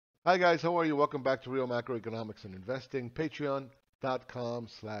Hi guys, how are you? Welcome back to Real Macroeconomics and Investing,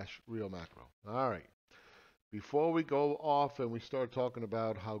 patreon.com/Real Macro. All right. Before we go off and we start talking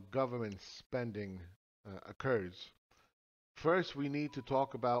about how government spending occurs, first we need to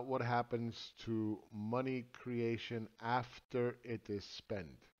talk about what happens to money creation after it is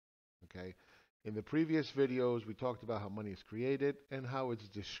spent. Okay? In the previous videos, we talked about how money is created and how it's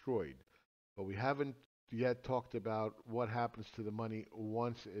destroyed. But we haven't yet talked about what happens to the money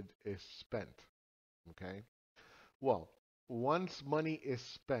once it is spent. Okay? Well, once money is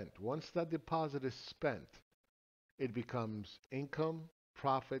spent, once that deposit is spent, it becomes income,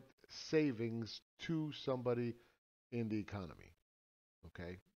 profit, savings to somebody in the economy.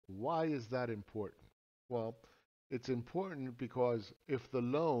 Okay? Why is that important? Well, it's important because if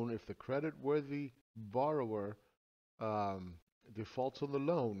the credit worthy borrower um, defaults on the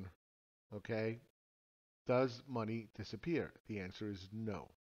loan, okay, does money disappear? The answer is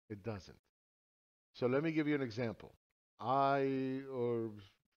no, it doesn't. So let me give you an example. I or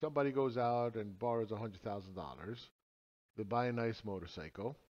somebody goes out and borrows $100,000. They buy a nice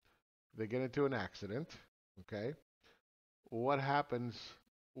motorcycle. They get into an accident. Okay. What happens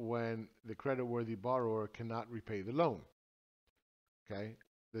when the creditworthy borrower cannot repay the loan? Okay.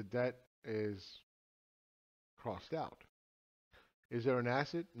 The debt is crossed out. Is there an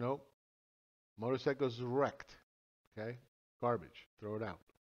asset? Nope. Motorcycle's wrecked. Okay. Garbage. Throw it out.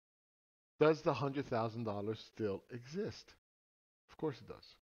 Does the $100,000 still exist? Of course it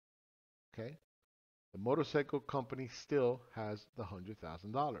does. Okay. The motorcycle company still has the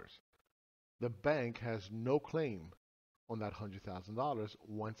 $100,000. The bank has no claim on that $100,000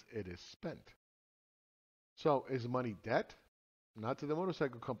 once it is spent. So is money debt? Not to the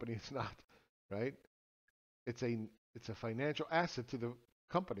motorcycle company, it's not, right? It's a it's a financial asset to the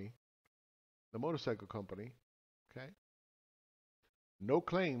company, the motorcycle company, okay? No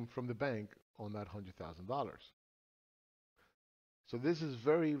claim from the bank on that $100,000. So this is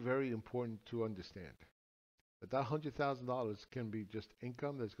very, very important to understand. That $100,000 can be just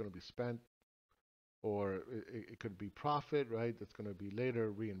income that's going to be spent, or it could be profit, right? That's going to be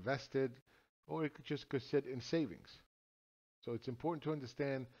later reinvested, or it could sit in savings. So it's important to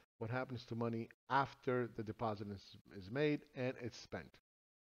understand what happens to money after the deposit is made and it's spent.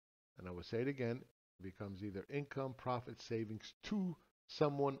 And I will say it again, it becomes either income, profit, savings to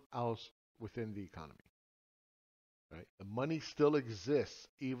someone else within the economy. Right? The money still exists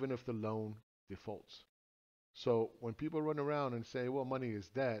even if the loan defaults. So when people run around and say, well, money is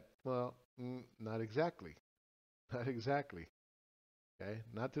debt, well, not exactly. Not exactly. Okay?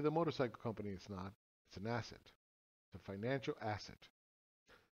 Not to the motorcycle company, it's not. It's an asset. It's a financial asset.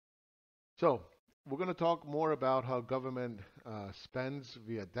 So we're going to talk more about how government spends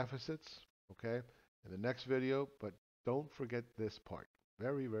via deficits, okay, in the next video, but don't forget this part.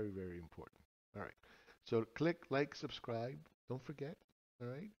 Very, very, very important. All right. So click like, subscribe. Don't forget. All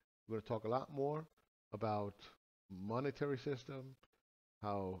right. We're going to talk a lot more about monetary system,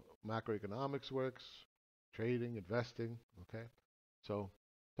 how macroeconomics works, trading, investing. Okay. So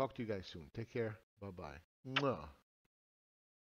talk to you guys soon. Take care. Bye bye.